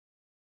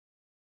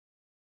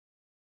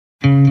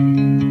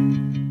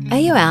Are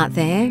you out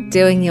there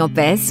doing your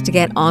best to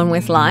get on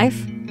with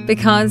life?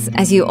 Because,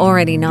 as you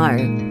already know,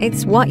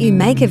 it's what you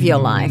make of your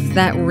life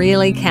that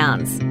really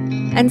counts.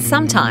 And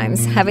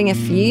sometimes having a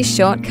few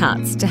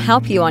shortcuts to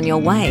help you on your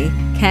way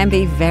can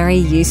be very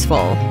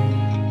useful.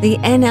 The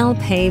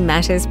NLP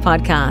Matters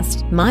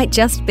Podcast might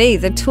just be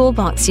the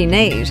toolbox you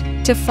need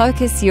to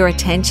focus your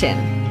attention,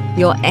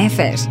 your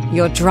effort,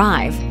 your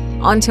drive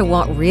onto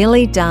what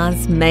really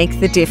does make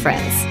the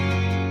difference.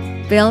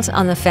 Built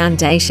on the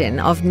foundation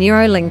of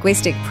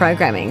neuro-linguistic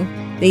programming,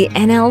 the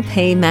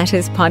NLP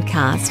Matters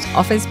Podcast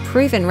offers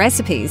proven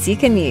recipes you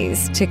can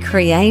use to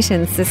create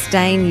and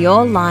sustain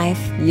your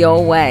life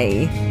your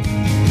way.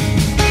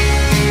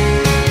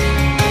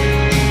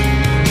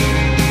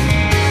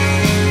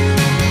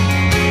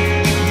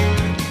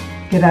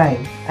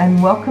 G'day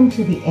and welcome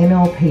to the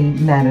NLP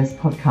Matters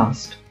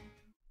Podcast.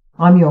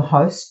 I'm your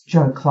host,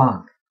 Jo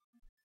Clark.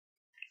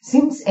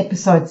 Since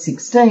episode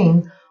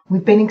 16,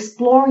 we've been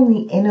exploring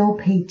the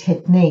NLP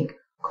technique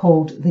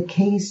called the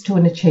Keys to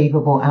an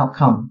Achievable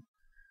Outcome.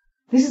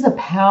 This is a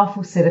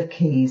powerful set of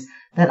keys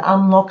that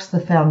unlocks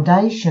the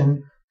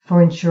foundation for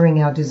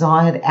ensuring our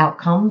desired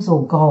outcomes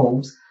or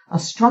goals are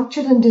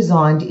structured and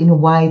designed in a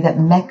way that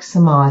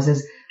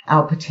maximizes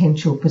our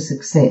potential for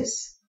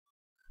success.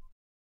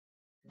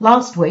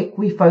 Last week,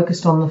 we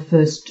focused on the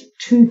first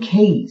two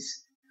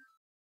keys,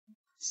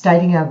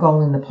 stating our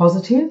goal in the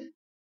positive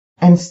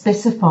and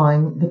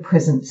specifying the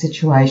present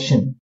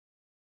situation.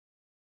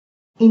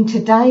 In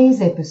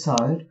today's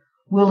episode,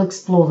 we'll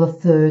explore the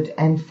third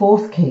and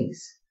fourth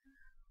keys,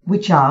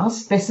 which are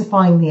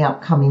specifying the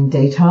outcome in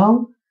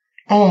detail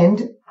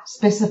and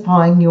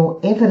specifying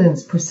your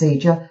evidence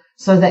procedure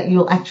so that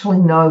you'll actually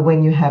know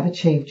when you have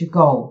achieved your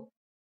goal.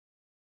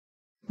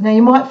 Now,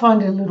 you might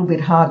find it a little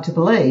bit hard to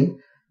believe,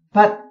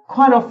 but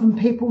quite often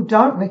people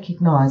don't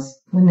recognise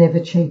when they've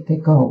achieved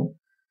their goal.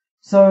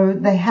 So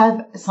they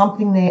have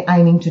something they're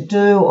aiming to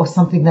do or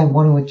something they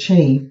want to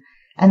achieve,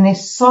 and they're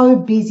so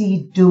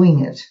busy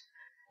doing it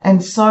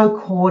and so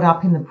caught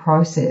up in the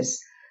process.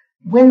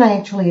 When they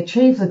actually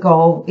achieve the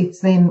goal, it's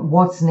then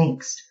what's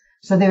next.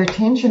 So their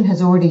attention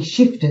has already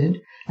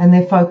shifted and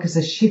their focus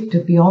has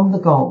shifted beyond the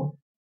goal.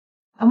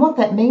 And what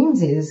that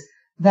means is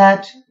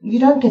that you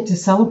don't get to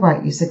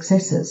celebrate your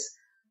successes.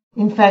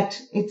 In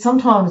fact, it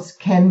sometimes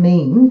can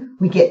mean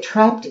we get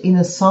trapped in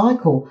a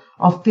cycle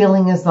of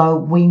feeling as though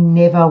we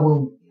never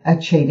will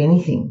achieve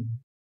anything.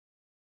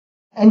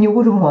 And you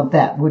wouldn't want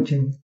that, would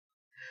you?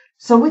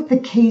 So with the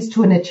keys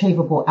to an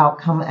achievable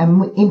outcome,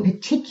 and in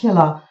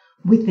particular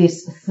with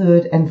this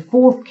third and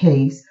fourth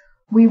keys,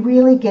 we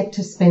really get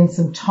to spend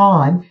some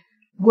time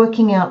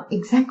working out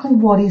exactly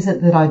what is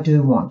it that I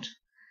do want.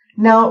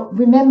 Now,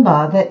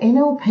 remember that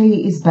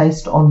NLP is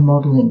based on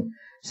modelling.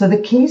 So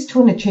the keys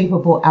to an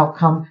achievable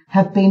outcome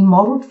have been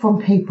modelled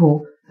from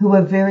people who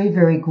are very,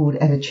 very good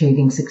at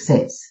achieving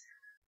success.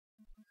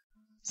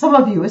 Some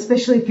of you,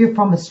 especially if you're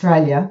from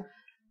Australia,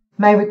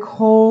 may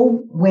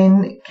recall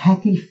when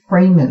Cathy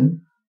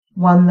Freeman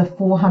won the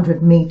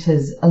 400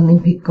 metres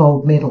Olympic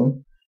gold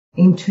medal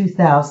in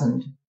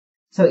 2000.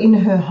 So in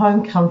her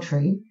home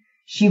country,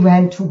 she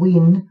ran to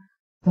win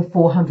the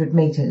 400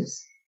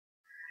 metres.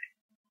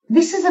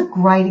 This is a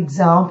great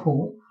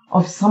example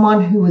of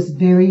someone who was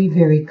very,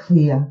 very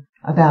clear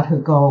about her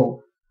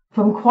goal.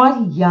 From quite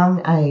a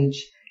young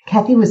age,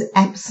 Cathy was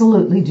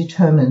absolutely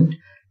determined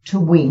to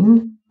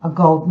win a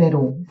gold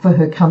medal for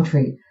her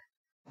country.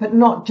 But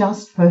not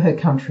just for her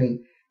country.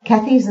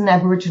 Cathy is an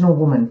Aboriginal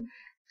woman,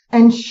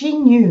 and she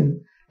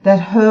knew that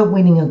her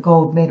winning a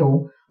gold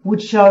medal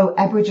would show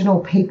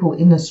Aboriginal people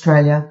in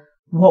Australia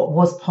what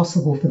was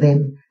possible for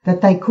them,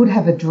 that they could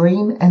have a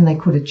dream and they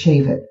could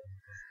achieve it.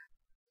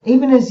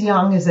 Even as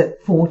young as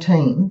at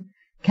 14,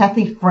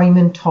 Cathy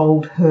Freeman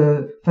told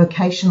her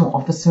vocational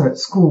officer at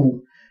school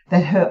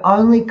that her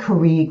only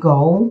career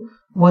goal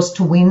was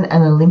to win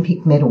an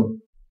Olympic medal.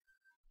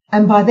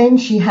 And by then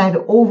she had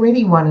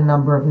already won a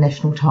number of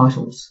national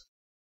titles.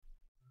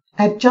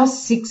 At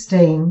just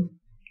 16,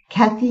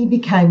 Cathy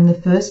became the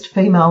first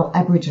female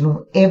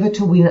Aboriginal ever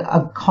to win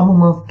a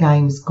Commonwealth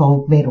Games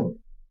gold medal.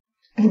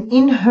 And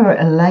in her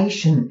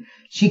elation,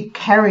 she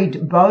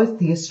carried both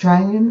the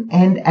Australian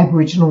and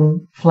Aboriginal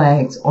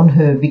flags on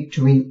her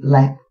victory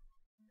lap.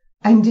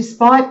 And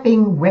despite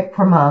being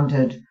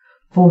reprimanded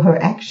for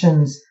her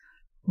actions,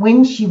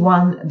 when she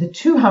won the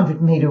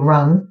 200-metre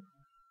run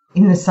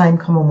in the same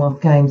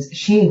Commonwealth Games,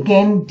 she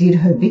again did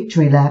her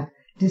victory lap,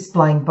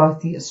 displaying both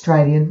the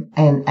Australian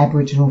and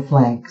Aboriginal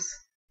flags.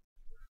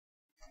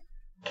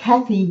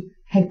 Cathy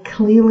had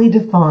clearly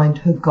defined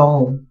her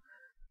goal.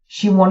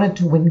 She wanted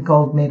to win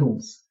gold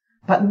medals.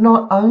 But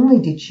not only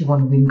did she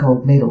want to win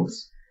gold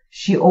medals,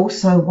 she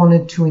also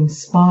wanted to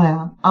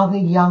inspire other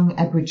young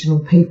Aboriginal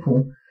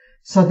people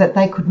so that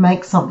they could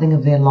make something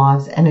of their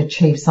lives and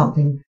achieve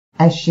something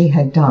as she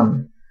had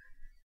done.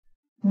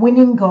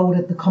 Winning gold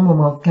at the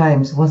Commonwealth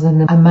Games was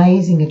an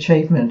amazing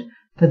achievement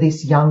for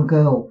this young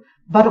girl,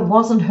 But it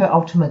wasn't her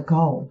ultimate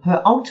goal.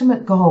 Her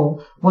ultimate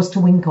goal was to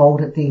win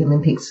gold at the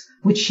Olympics,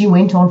 which she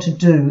went on to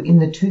do in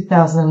the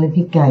 2000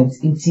 Olympic Games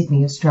in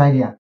Sydney,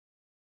 Australia.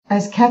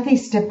 As Kathy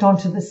stepped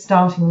onto the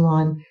starting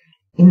line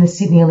in the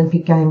Sydney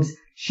Olympic Games,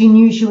 she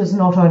knew she was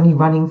not only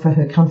running for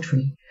her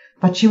country,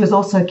 but she was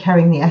also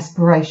carrying the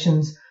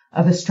aspirations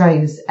of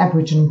Australia's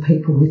Aboriginal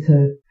people with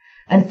her.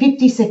 And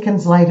 50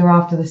 seconds later,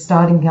 after the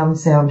starting gun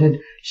sounded,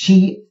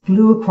 she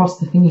flew across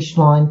the finish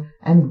line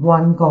and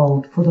won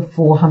gold for the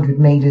 400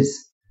 metres.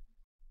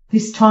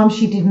 This time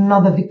she did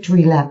another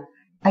victory lap,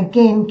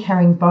 again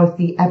carrying both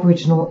the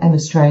Aboriginal and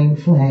Australian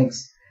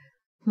flags.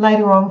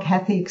 Later on,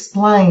 Kathy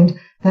explained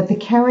that the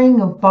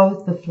carrying of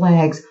both the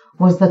flags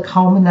was the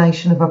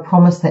culmination of a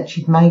promise that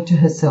she'd made to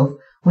herself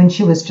when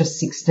she was just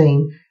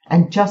 16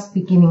 and just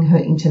beginning her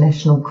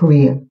international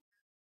career.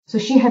 So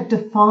she had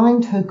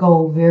defined her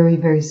goal very,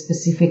 very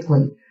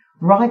specifically,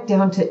 right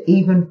down to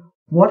even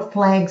what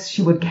flags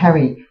she would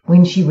carry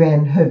when she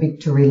ran her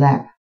victory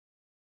lap.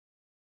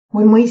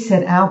 When we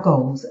set our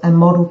goals and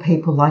model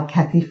people like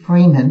Kathy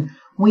Freeman,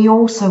 we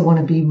also want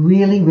to be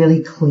really,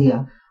 really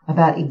clear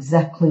about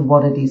exactly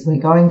what it is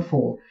we're going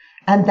for.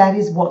 And that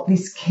is what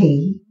this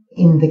key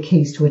in the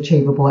Keys to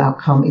Achievable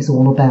Outcome is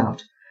all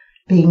about.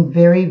 Being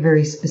very,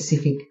 very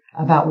specific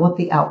about what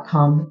the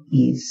outcome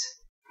is.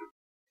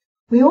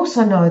 We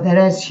also know that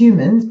as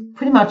humans,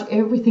 pretty much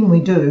everything we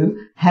do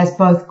has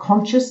both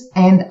conscious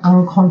and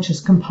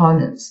unconscious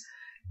components.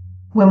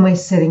 When we're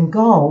setting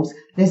goals,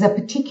 there's a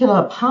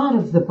particular part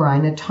of the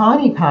brain, a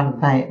tiny part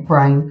of the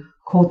brain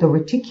called the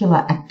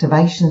reticular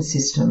activation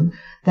system,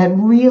 that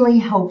really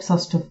helps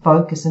us to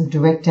focus and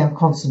direct our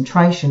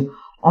concentration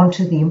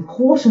onto the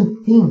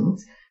important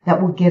things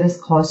that will get us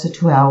closer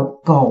to our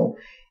goal.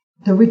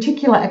 The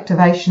reticular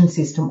activation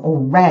system, or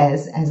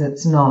RAS as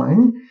it's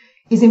known,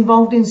 is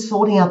involved in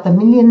sorting out the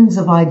millions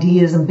of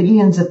ideas and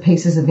billions of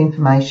pieces of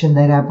information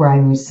that our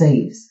brain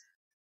receives.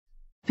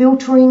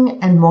 Filtering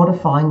and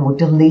modifying or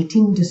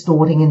deleting,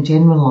 distorting and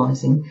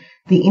generalizing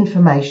the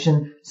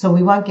information so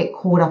we won't get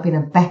caught up in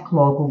a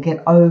backlog or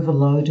get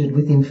overloaded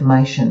with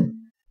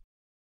information.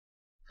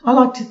 I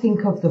like to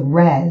think of the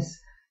RAS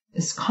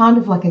as kind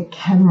of like a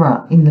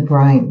camera in the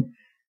brain.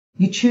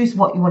 You choose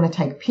what you want to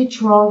take a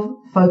picture of,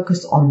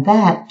 focus on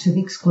that to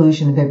the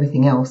exclusion of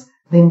everything else,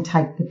 then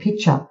take the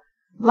picture.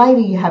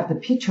 Later you have the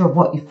picture of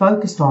what you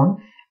focused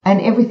on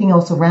and everything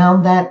else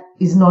around that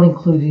is not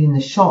included in the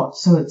shot,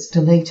 so it's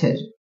deleted.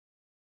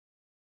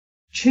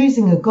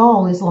 Choosing a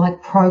goal is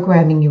like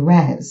programming your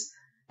RAS,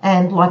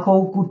 and like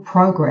all good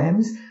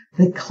programs,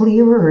 the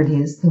clearer it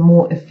is, the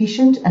more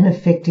efficient and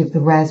effective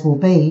the RAS will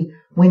be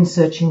when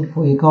searching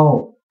for your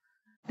goal.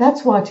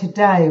 That's why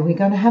today we're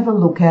going to have a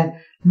look at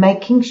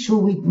making sure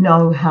we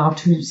know how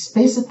to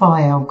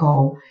specify our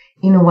goal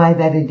in a way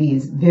that it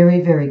is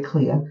very, very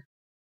clear.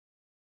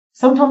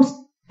 Sometimes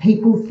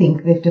people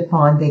think they've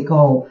defined their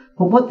goal,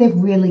 but what they've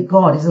really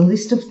got is a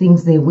list of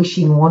things they're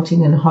wishing,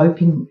 wanting and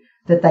hoping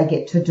that they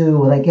get to do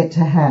or they get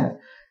to have.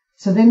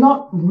 So they're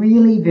not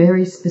really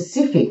very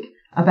specific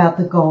about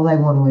the goal they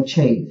want to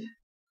achieve.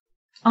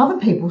 Other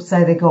people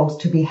say their goal is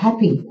to be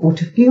happy or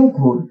to feel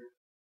good.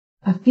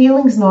 A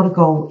feeling's not a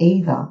goal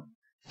either.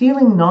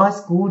 Feeling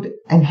nice, good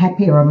and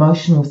happy are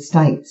emotional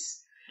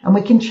states. And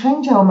we can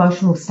change our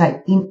emotional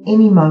state in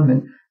any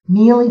moment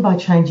merely by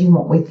changing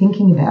what we're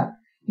thinking about.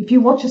 If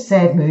you watch a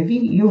sad movie,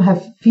 you'll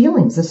have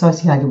feelings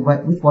associated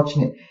with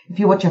watching it. If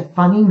you watch a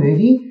funny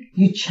movie,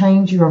 you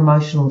change your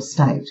emotional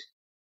state.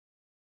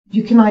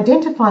 You can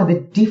identify the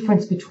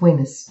difference between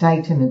a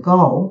state and a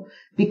goal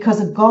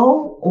because a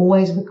goal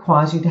always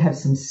requires you to have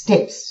some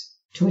steps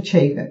to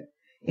achieve it.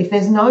 If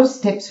there's no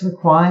steps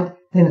required,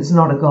 then it's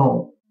not a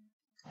goal.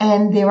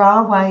 And there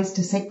are ways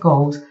to set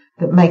goals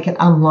that make it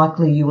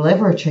unlikely you will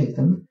ever achieve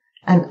them,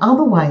 and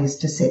other ways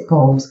to set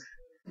goals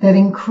that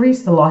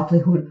increase the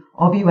likelihood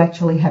of you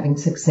actually having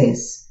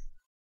success.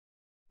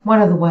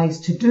 One of the ways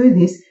to do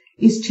this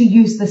is to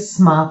use the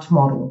SMART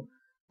model,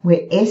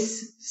 where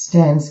S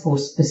stands for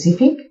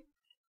specific,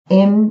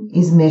 M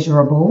is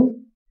measurable,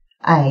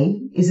 A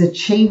is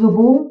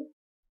achievable,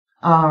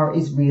 R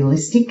is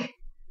realistic,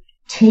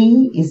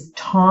 T is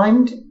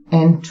timed,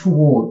 and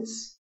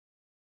towards.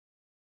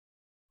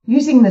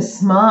 Using the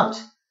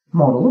SMART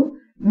model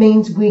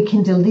means we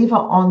can deliver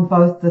on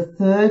both the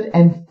third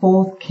and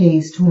fourth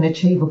keys to an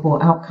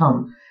achievable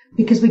outcome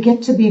because we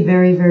get to be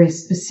very, very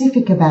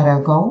specific about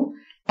our goal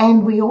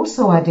and we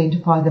also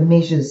identify the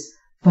measures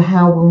for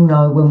how we'll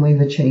know when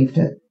we've achieved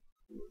it.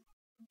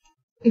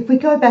 If we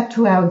go back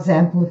to our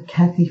example of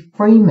Kathy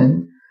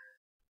Freeman,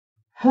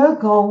 her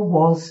goal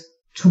was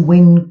to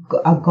win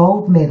a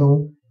gold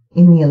medal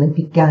in the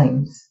Olympic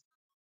Games.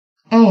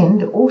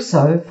 And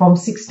also from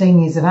 16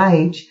 years of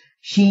age,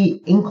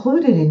 she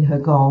included in her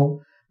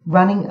goal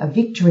running a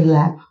victory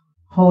lap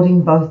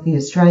holding both the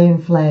Australian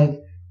flag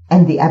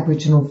and the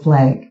Aboriginal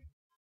flag.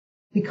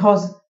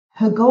 Because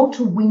her goal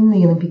to win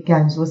the Olympic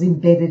Games was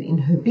embedded in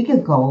her bigger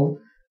goal,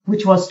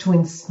 which was to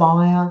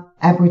inspire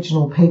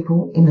Aboriginal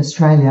people in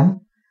Australia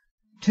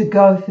to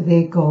go for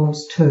their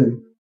goals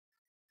too.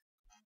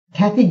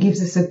 Kathy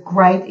gives us a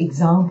great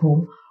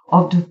example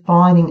of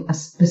defining a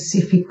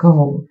specific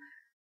goal.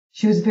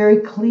 She was very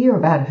clear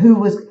about who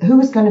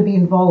was going to be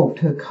involved,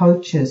 her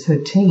coaches, her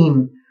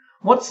team.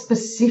 What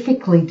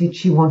specifically did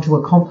she want to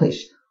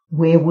accomplish?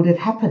 Where would it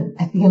happen?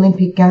 At the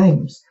Olympic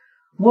Games.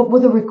 What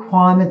were the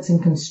requirements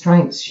and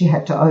constraints she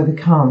had to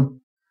overcome?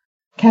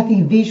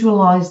 Kathy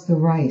visualized the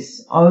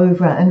race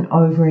over and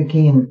over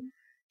again.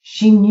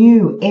 She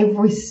knew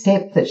every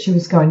step that she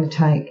was going to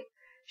take.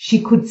 She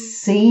could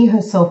see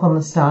herself on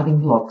the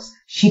starting blocks.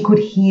 She could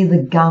hear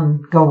the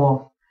gun go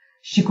off.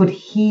 She could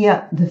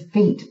hear the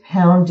feet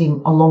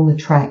pounding along the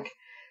track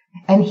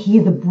and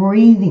hear the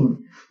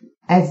breathing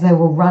as they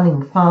were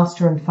running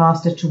faster and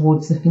faster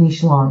towards the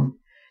finish line.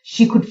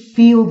 She could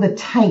feel the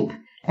tape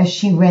as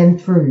she ran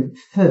through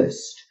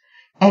first,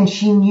 and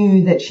she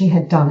knew that she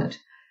had done it.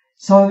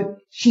 So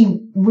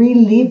she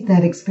relived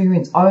that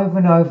experience over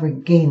and over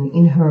again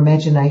in her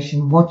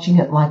imagination, watching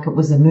it like it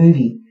was a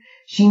movie.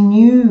 She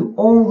knew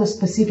all the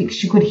specifics.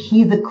 She could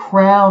hear the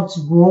crowds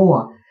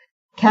roar.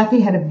 Kathy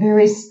had a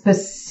very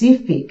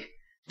specific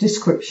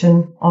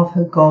description of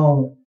her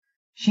goal.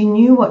 She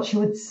knew what she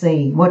would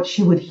see, what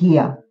she would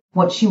hear,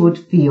 what she would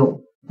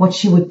feel, what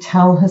she would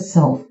tell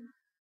herself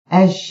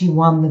as she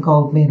won the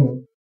gold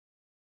medal.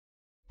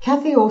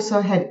 Kathy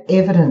also had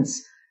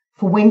evidence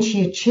for when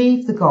she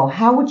achieved the goal.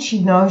 How would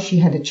she know she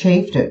had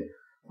achieved it?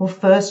 Well,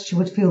 first she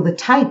would feel the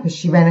tape as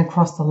she ran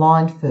across the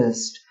line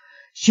first.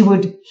 She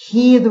would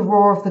hear the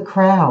roar of the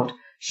crowd.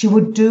 She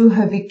would do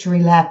her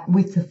victory lap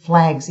with the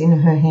flags in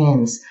her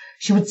hands.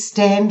 She would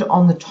stand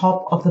on the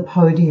top of the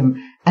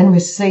podium and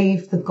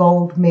receive the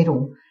gold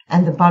medal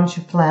and the bunch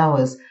of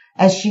flowers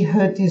as she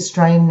heard the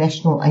Australian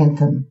national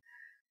anthem.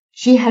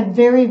 She had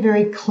very,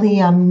 very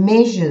clear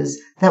measures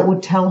that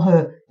would tell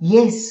her,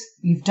 yes,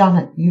 you've done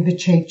it, you've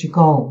achieved your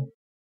goal.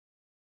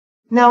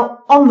 Now,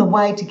 on the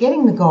way to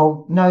getting the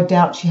goal, no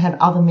doubt she had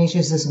other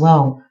measures as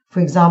well. For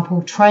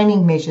example,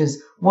 training measures.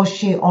 Was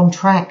she on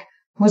track?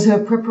 Was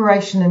her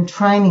preparation and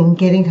training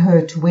getting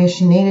her to where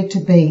she needed to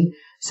be?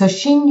 So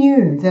she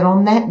knew that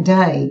on that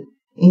day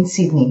in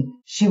Sydney,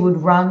 she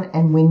would run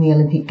and win the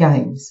Olympic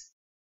Games.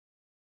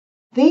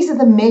 These are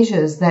the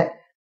measures that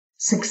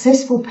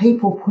successful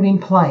people put in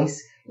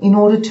place in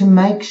order to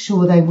make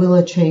sure they will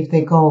achieve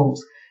their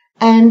goals.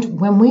 And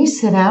when we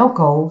set our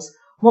goals,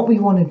 what we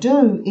want to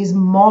do is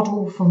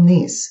model from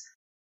this.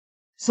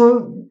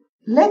 So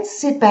let's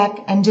sit back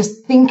and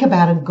just think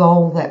about a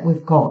goal that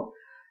we've got.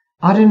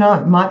 I don't know,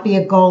 it might be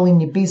a goal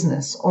in your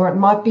business, or it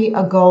might be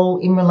a goal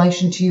in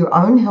relation to your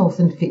own health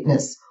and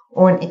fitness,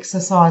 or an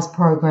exercise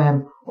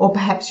program, or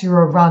perhaps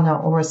you're a runner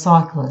or a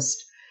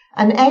cyclist.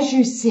 And as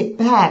you sit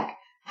back,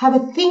 have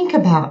a think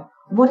about,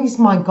 what is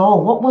my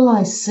goal? What will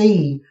I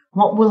see?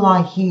 What will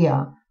I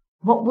hear?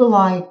 What will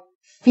I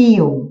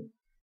feel?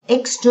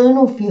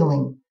 External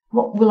feeling.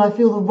 What will I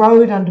feel the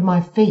road under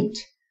my feet?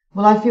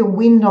 Will I feel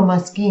wind on my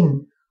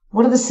skin?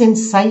 What are the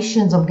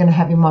sensations I'm going to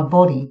have in my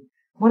body?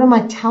 What am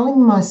I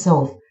telling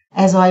myself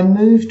as I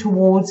move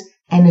towards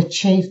and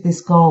achieve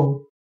this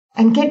goal?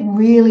 And get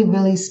really,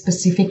 really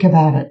specific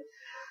about it.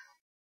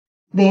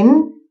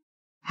 Then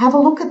have a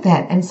look at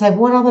that and say,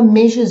 what other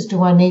measures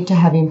do I need to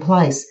have in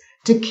place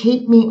to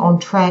keep me on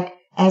track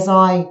as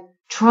I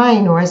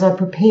train or as I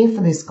prepare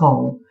for this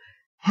goal?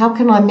 How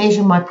can I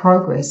measure my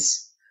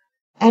progress?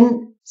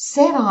 And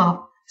set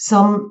up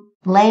some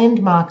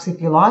landmarks,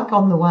 if you like,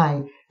 on the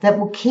way that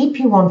will keep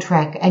you on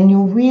track, and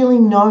you'll really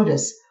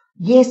notice,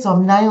 yes,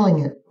 I'm nailing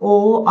it,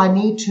 or I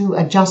need to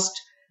adjust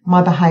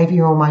my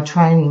behavior or my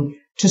training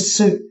to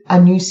suit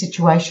a new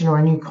situation or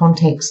a new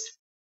context.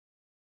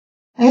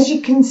 As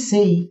you can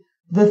see,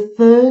 the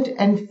third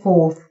and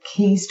fourth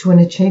keys to an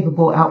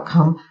achievable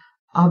outcome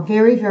are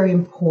very, very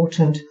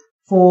important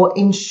for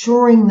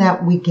ensuring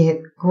that we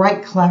get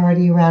great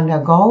clarity around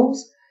our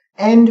goals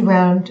and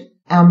around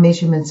our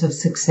measurements of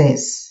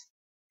success.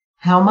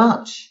 How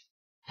much?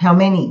 How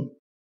many?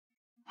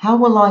 How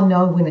will I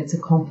know when it's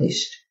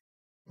accomplished?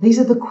 These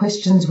are the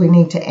questions we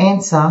need to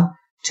answer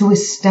to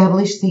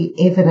establish the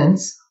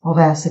evidence of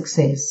our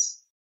success.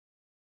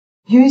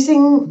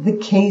 Using the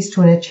keys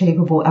to an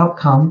achievable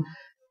outcome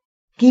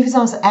gives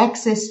us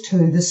access to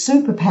the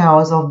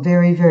superpowers of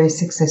very, very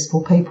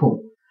successful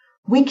people.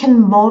 We can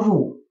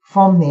model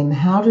from them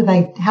how do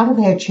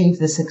they achieve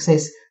the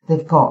success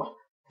they've got.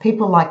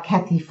 People like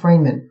Kathy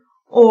Freeman,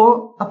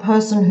 or a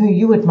person who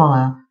you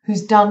admire,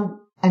 who's done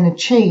and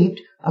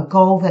achieved a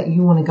goal that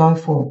you want to go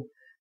for.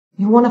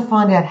 You want to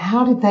find out,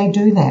 how did they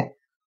do that?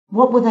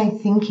 What were they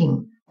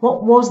thinking?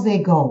 What was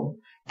their goal?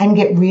 And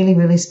get really,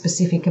 really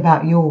specific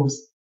about yours.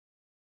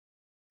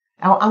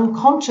 Our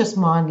unconscious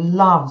mind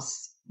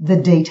loves the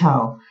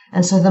detail.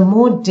 And so the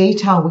more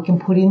detail we can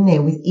put in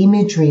there with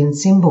imagery and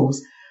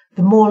symbols,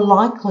 the more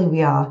likely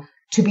we are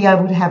to be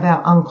able to have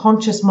our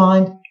unconscious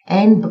mind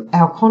and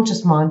our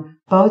conscious mind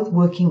both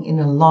working in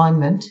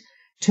alignment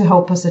to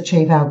help us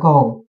achieve our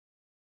goal.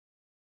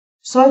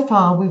 So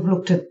far, we've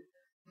looked at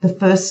the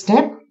first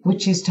step,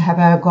 which is to have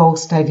our goal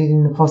stated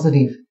in the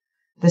positive.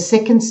 The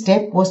second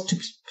step was to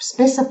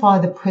specify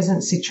the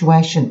present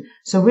situation.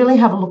 So really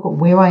have a look at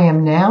where I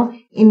am now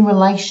in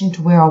relation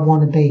to where I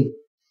want to be.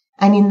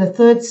 And in the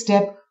third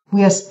step,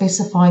 we are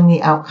specifying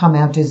the outcome,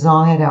 our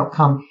desired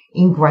outcome,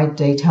 in great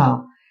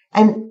detail.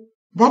 And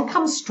that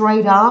comes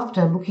straight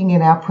after looking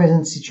at our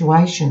present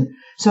situation.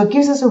 So it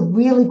gives us a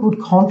really good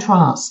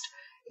contrast.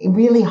 It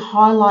really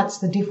highlights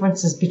the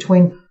differences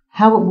between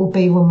how it will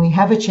be when we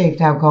have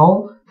achieved our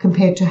goal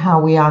compared to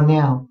how we are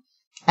now.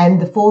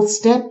 And the fourth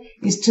step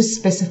is to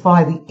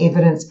specify the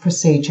evidence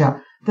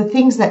procedure, the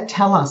things that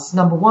tell us,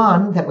 number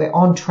one, that we're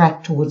on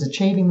track towards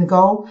achieving the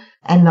goal,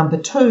 and number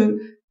two,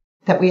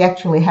 that we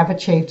actually have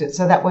achieved it,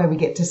 so that way we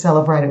get to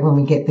celebrate it when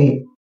we get there.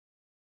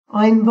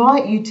 I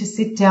invite you to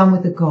sit down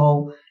with a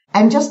goal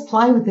and just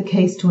play with the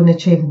keys to an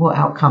achievable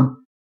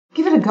outcome.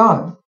 Give it a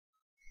go.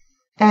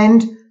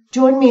 And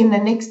join me in the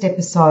next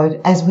episode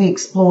as we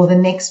explore the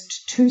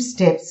next 2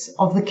 steps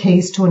of the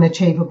keys to an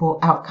achievable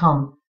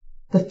outcome.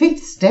 The 5th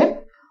step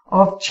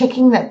of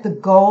checking that the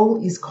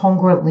goal is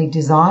congruently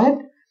desired,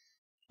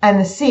 and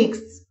the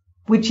 6th,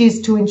 which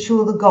is to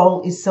ensure the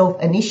goal is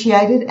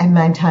self-initiated and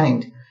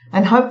maintained.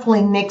 And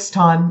hopefully next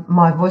time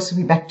my voice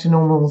will be back to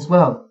normal as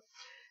well.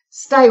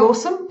 Stay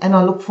awesome, and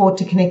I look forward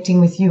to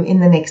connecting with you in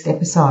the next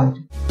episode.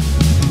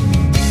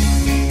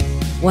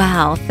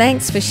 Wow,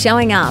 thanks for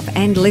showing up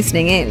and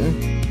listening in.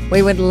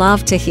 We would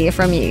love to hear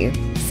from you.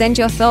 Send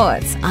your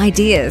thoughts,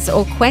 ideas,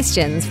 or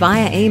questions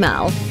via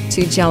email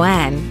to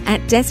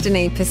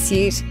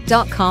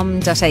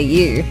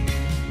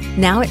joanne@destinypursuit.com.au.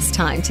 Now it's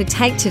time to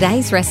take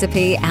today's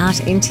recipe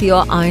out into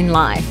your own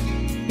life.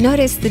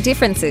 Notice the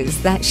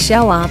differences that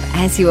show up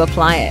as you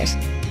apply it.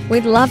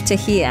 We'd love to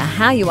hear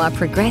how you are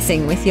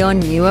progressing with your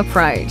new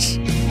approach.